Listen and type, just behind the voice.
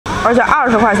而且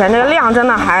20块钱这个量真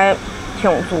的还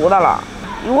挺足的了。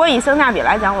如果以性价比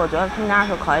来讲，我觉得他们家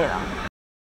是可以的。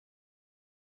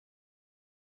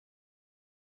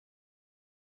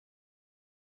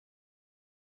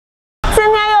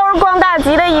今天又是逛大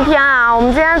集的一天啊！我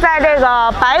们今天在这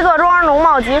个白各庄农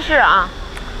贸集市啊，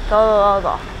走，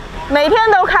每天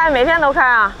都开，每天都开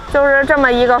啊！就是这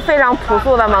么一个非常朴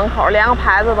素的门口，连个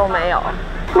牌子都没有。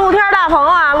露天大棚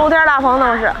啊，露天大棚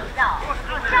都是。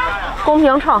公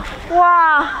平秤，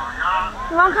哇！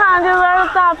你们看这边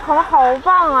大棚好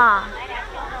棒啊！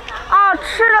啊，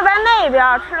吃的在那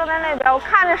边，吃的在那边，我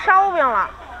看见烧饼了。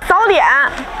早点，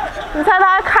你猜它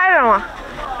还开着吗？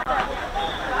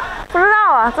不知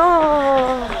道啊，走。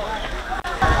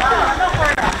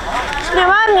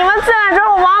你们进来之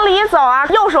后往里走啊，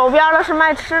右手边的是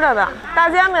卖吃的的，大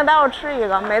煎饼待会儿吃一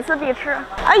个，每次必吃。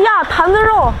哎呀，坛子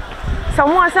肉，小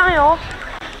磨香油，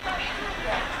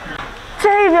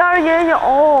这边也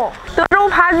有德州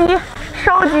扒鸡、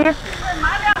烧鸡、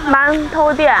馒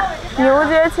头店、牛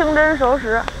街清真熟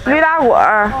食、驴打滚、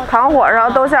糖火烧、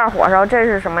豆馅火烧，这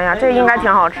是什么呀？这应该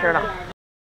挺好吃的。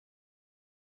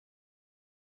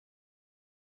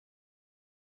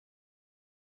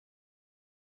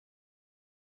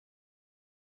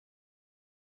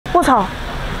我操，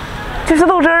这是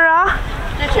豆汁儿啊！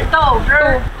这是豆汁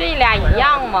儿，这俩一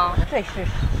样吗？这是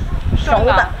熟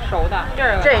的，这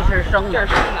是生的，这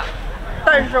是生的。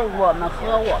但是我们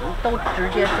都直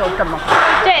接就这么喝。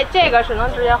这个是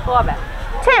能直接喝呗？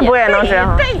这不也能直接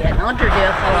喝？这也能直接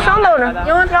喝。生豆汁，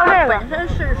因为它本身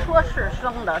是说是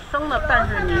生的，但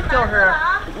是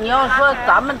你要说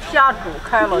咱们瞎煮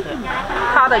开了去，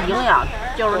它的营养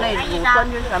就是那乳酸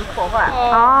菌全破坏。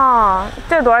哦，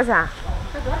这多少钱？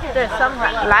这3块，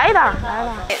来一袋，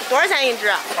多少钱一只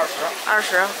？20。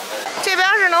这边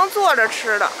是能坐着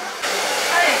吃的。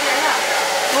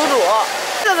卤煮，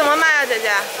这怎么卖啊，姐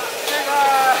姐？这个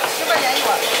10块钱一碗。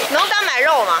能单买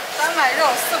肉吗？单买肉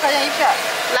4块钱一片。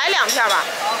来2片吧。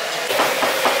好。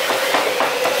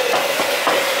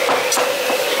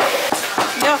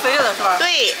你要肥的是吧？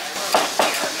对。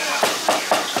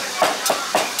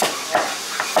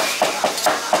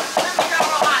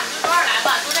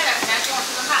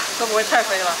会不会太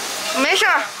肥了？没事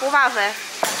儿，不怕肥。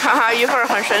哈哈，一份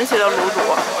很神奇的卤煮。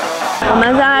我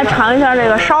们先来尝一下这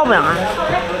个烧饼啊。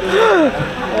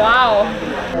哇哦！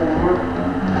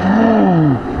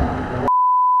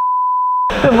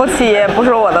对不起，不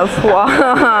是我的错。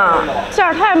馅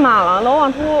儿太满了，都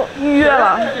往出预约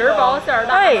了。皮儿薄馅儿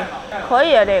大。哎，可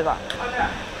以这个。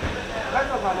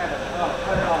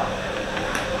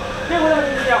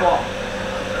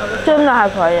真的还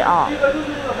可以啊，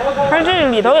它这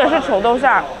里头也是丑豆馅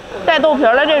儿，带豆皮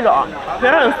儿的这种，皮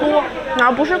儿很酥，然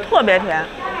后不是特别甜，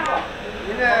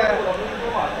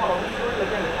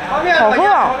好喝。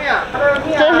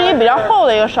这是一比较厚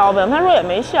的一个烧饼，他说也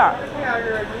没馅儿。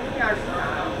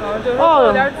就是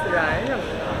有点孜然什么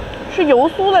的。是油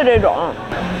酥的这种。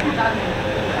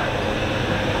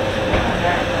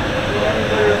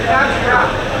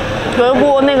有一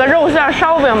股那个肉馅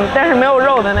烧饼，但是没有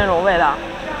肉的那种味道。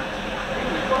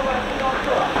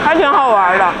还挺好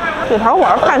玩的，这糖火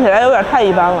烧看起来有点太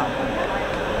一般了，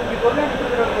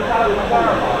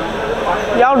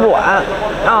比较软，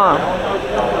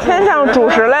偏向主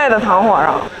食类的糖火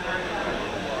烧，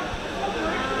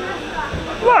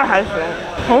味儿还行，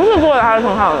层次做的还是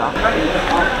挺好的。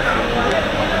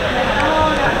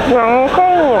两个高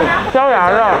骨椒芽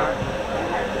肉，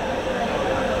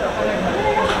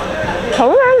层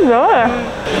次还行哎。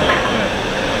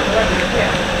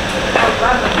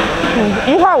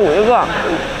1块5一个，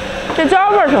这椒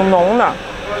味儿挺浓的。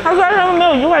它虽然说没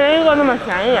有1块钱一个那么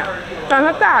便宜，但是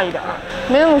它大一点，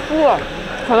没那么酥了。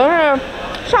可能是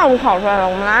上午烤出来的，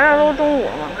我们来这都是中午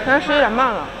了嘛，现在11点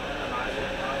半了。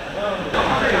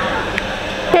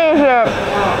这个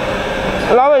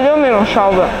是老北京那种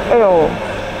烧饼，哎呦，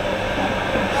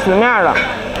死面的。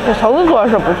这绸子做的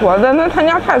是不错，但他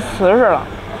家太瓷实了，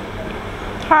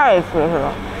太瓷实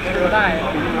了。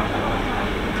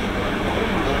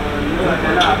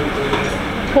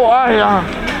我呀，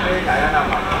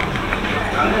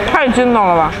太筋道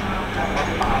了吧！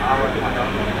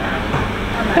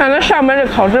看它上面这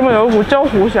烤芝麻有一股焦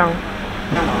糊香。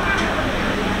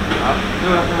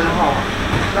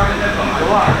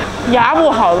牙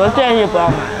不好的建议不要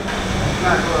买。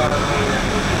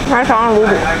来尝尝卤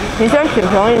煮，你先品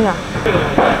评一下。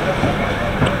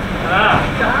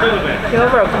这个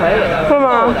味儿可以的，是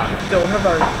吗？90分。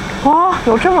哦，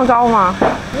有这么高吗？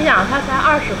你想它才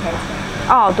20块钱。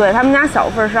哦，对他们家小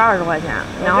份是20块钱，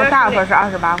然后大份是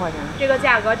28块钱。这个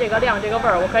价格、这个量、这个味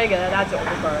儿，我可以给大家90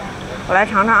分。我来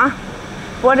尝尝啊。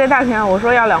不过这大天我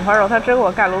说要2块肉，他直给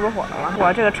我盖卤煮火的了。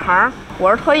我这个肠，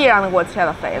我是特意让他给我切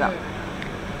的肥的，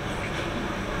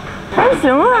还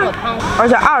行啊。而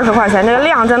且20块钱，这个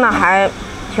量真的还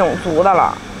挺足的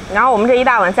了。然后我们这一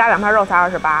大碗加2片肉才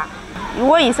28，如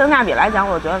果以性价比来讲，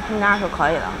我觉得他们家是可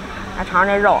以的。来尝尝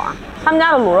这肉啊，他们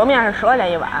家的卤肉面是10块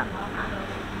钱一碗，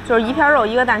就是1片肉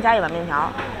1个蛋加1碗面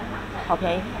条，好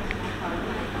便宜。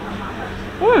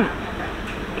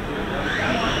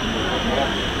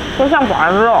就像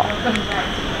馆子肉，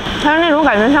它是那种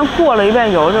感觉像过了一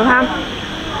遍油，就是它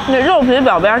那肉皮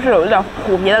表边是有一点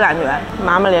虎皮的感觉，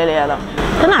麻麻咧咧的，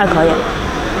真的还可以。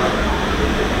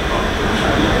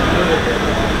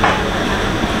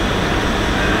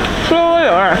稍微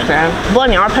有点咸，不过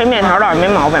你要是配面条倒也没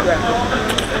毛病。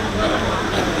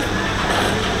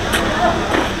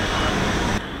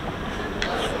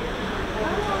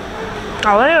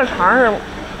我的这个肠是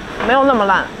没有那么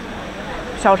烂。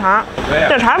小肠，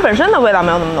这肠本身的味道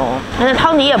没有那么浓，而且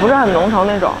汤底也不是很浓稠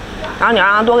那种。然后你让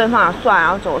它多给你放点蒜，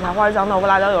然后韭菜、花椒、酱豆腐、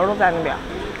辣椒油都在那边。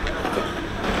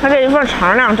它这一份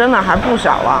肠量真的还不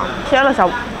小了，切了小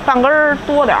半根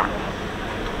多点儿。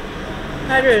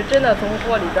它是真的从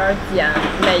锅里边捡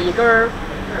每一根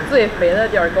最肥的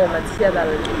地儿给我们切在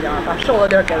了里边，把瘦的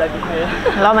地儿给了别人。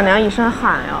老板娘一身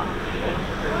汗呀，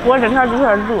不过这天的确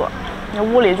热，那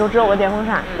屋里就只有个电风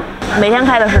扇。每天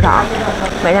开的市场，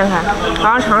每天开。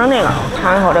然后尝尝那个，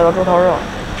尝一口这个猪头肉，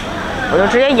我就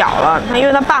直接咬了它，因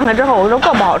为它拌开之后，我说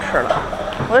够不好吃了，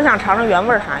我就想尝尝原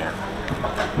味啥样。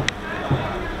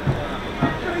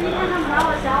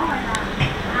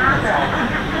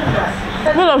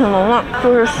味道挺浓的，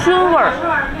就是熏味儿，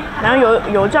然后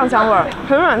有酱香味儿，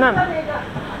很软嫩。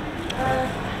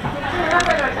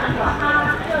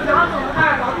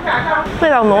味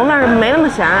道浓，但是没那么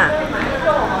咸。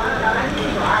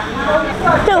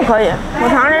这个可以，我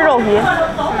尝尝这肉皮，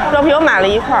肉皮我买了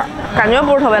1块，感觉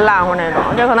不是特别烂乎那种，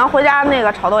这可能回家那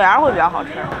个炒豆芽会比较好吃。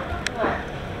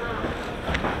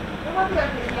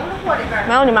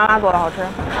没有你妈妈做的好吃。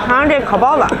尝尝这烤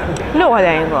包子，6块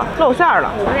钱一个，露馅儿的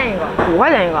，5块钱一个，5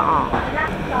块钱一个啊。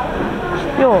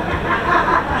哟，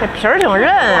这皮儿挺韧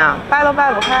呀，掰都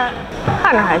掰不开，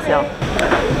看着还行。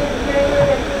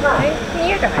哎，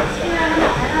捏着还行。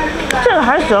这个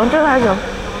还行，这个还行，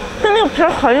但那个皮儿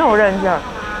很有韧劲儿。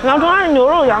然后中间是牛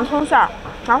肉洋葱馅儿，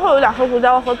然后会有点黑胡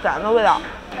椒和孜然的味道。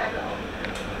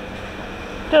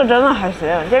这个真的还行，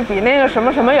这比那个什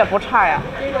么什么也不差呀。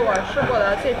这是我吃过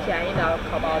的最便宜的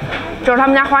烤包子，就是他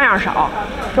们家花样少，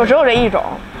就只有这一种。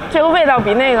这个味道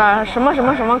比那个什么什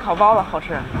么什么烤包子好吃。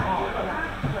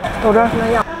豆汁儿，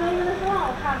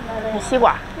西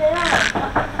瓜。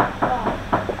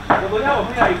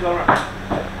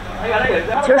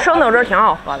其实生豆汁儿挺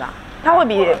好喝的，它会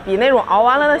比那种熬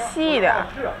完了的稀一点。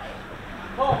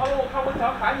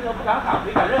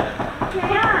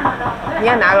你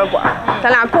也拿个管，咱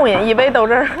俩共饮一杯豆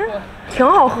汁儿，挺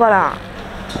好喝的。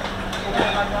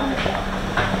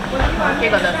这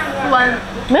个的酸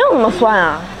没有那么酸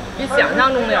啊，比想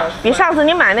象中的要比上次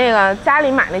你买那个家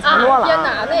里买那强多了。天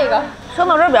哪，那个生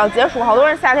豆汁比较解暑，好多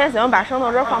人夏天喜欢把生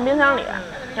豆汁放冰箱里，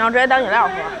然后直接当饮料喝。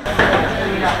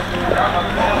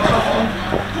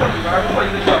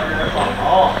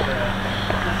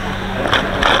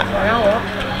然后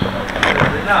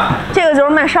这个就是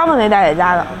卖烧饼那大姐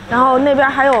家的，然后那边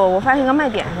还有我发现一个卖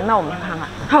点心的，我们去看看，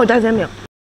还有大煎饼。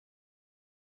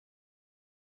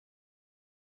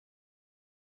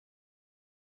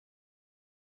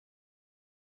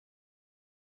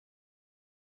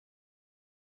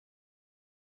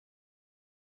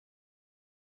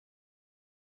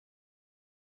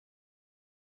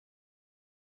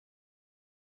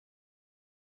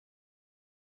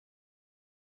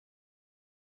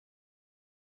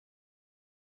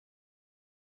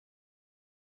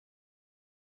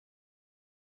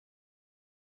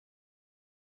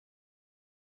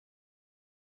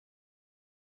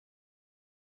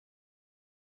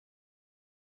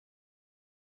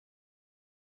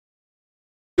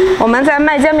我们在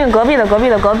卖煎饼隔壁的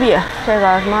隔壁，这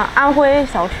个什么安徽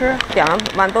小吃，点了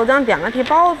碗豆浆，点了屉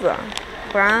包子，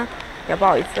不然也不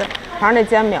好意思。尝尝这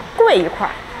煎饼，贵1块，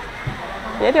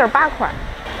别地儿8块。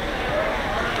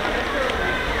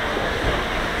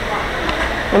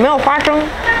有没有花生？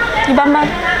一般般，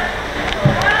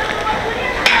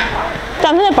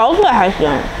但它那薄脆还行，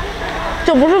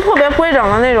就不是特别规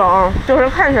整的那种，就是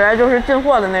看起来就是进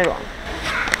货的那种。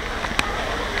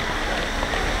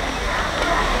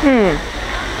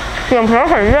饼皮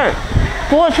很韧，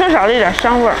不过缺少了一点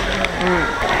香味儿。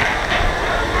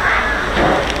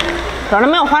可能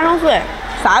没有花生碎，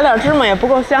撒了点芝麻也不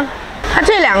够香。它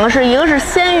这2个是一个是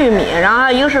鲜玉米，然后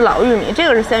一个是老玉米，这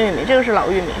个是鲜玉米，这个是老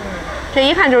玉米。这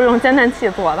一看就是用煎蛋器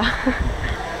做的。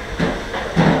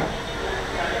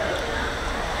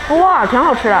哇，挺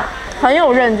好吃的，很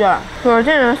有韧劲儿。就是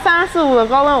这种34度的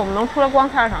高温，我们能出来逛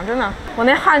菜市场，真的，我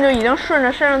那汗就已经顺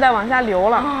着身上再往下流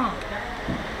了。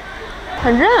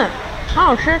很韧，很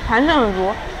好吃，弹性很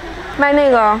足。卖那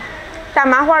个大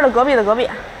麻花的隔壁，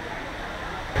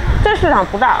这市场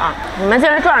不大啊，你们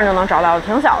进来转转就能找到，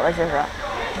挺小的。其实，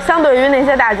相对于那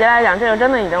些大街来讲，这个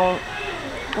真的已经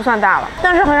不算大了，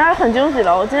但是还是很惊喜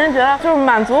的。我今天觉得就是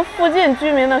满足附近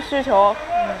居民的需求，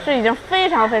是已经非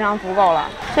常足够了。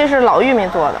这是老玉米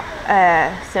做的，哎，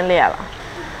心裂了。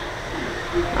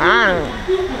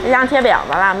这像贴饼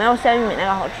子了，没有鲜玉米那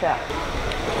个好吃。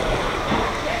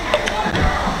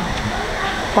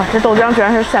哇，这豆浆居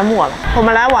然是现磨的。我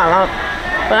们来晚了，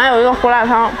本来有一个胡辣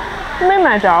汤，没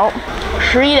买着。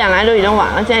11点来就已经晚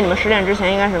了，建议你们10点之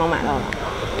前应该是能买到的。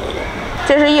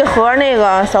这是一盒那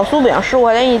个小酥饼，15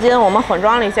块钱1斤，我们混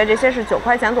装了一些，这些是9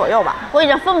块钱左右吧。我已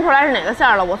经分不出来是哪个馅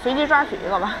儿了，我随机抓取一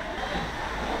个吧。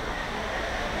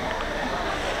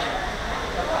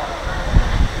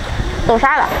豆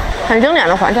沙的，很经典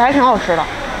的款，这还挺好吃的，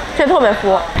这特别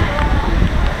酥。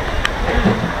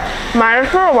买着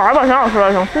吃着玩吧，挺好吃的，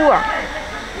挺酥的，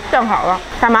酱烤的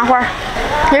大麻花，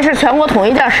这是全国统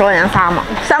一价10块钱仨嘛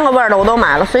，3个味儿的我都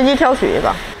买了，随机挑取一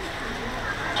个。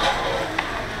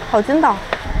好筋道，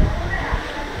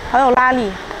好有拉力。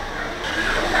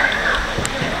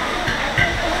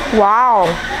哇哦，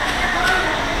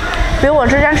比我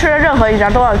之前吃的任何一家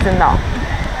都要筋道，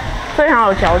非常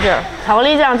有嚼劲儿。巧克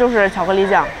力酱就是巧克力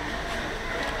酱，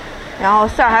然后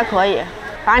馅儿还可以，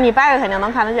反正你掰开肯定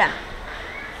能看得见。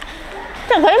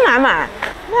这可以买，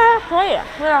那还可以，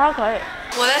味道还可以。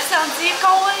我的相机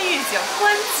高温预警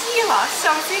关机了，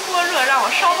相机过热，让我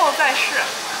稍后再试。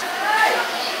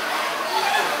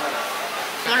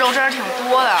这个肉汁儿挺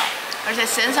多的，而且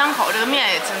咸香口，这个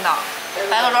面也筋道。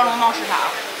白各庄农贸市场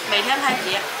每天开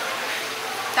集，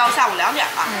到下午2点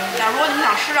吧。如果你们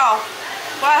想吃到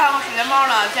胡辣汤和水煎包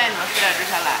呢，建议你们10点之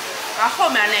前来。然后后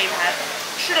面那一排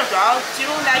吃的主要集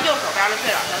中在右手边的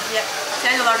最老条街。今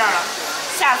天就到这儿了，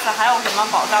下次还有什么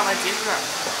宝藏的集市，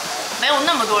没有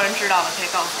那么多人知道的，可以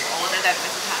告诉我，我再带你们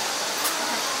去看。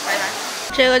拜拜。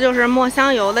这个就是磨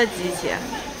香油的机器，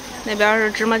那边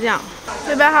是芝麻酱，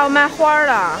这边还有卖花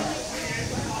的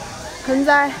盆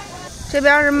栽，这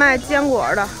边是卖坚果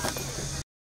的。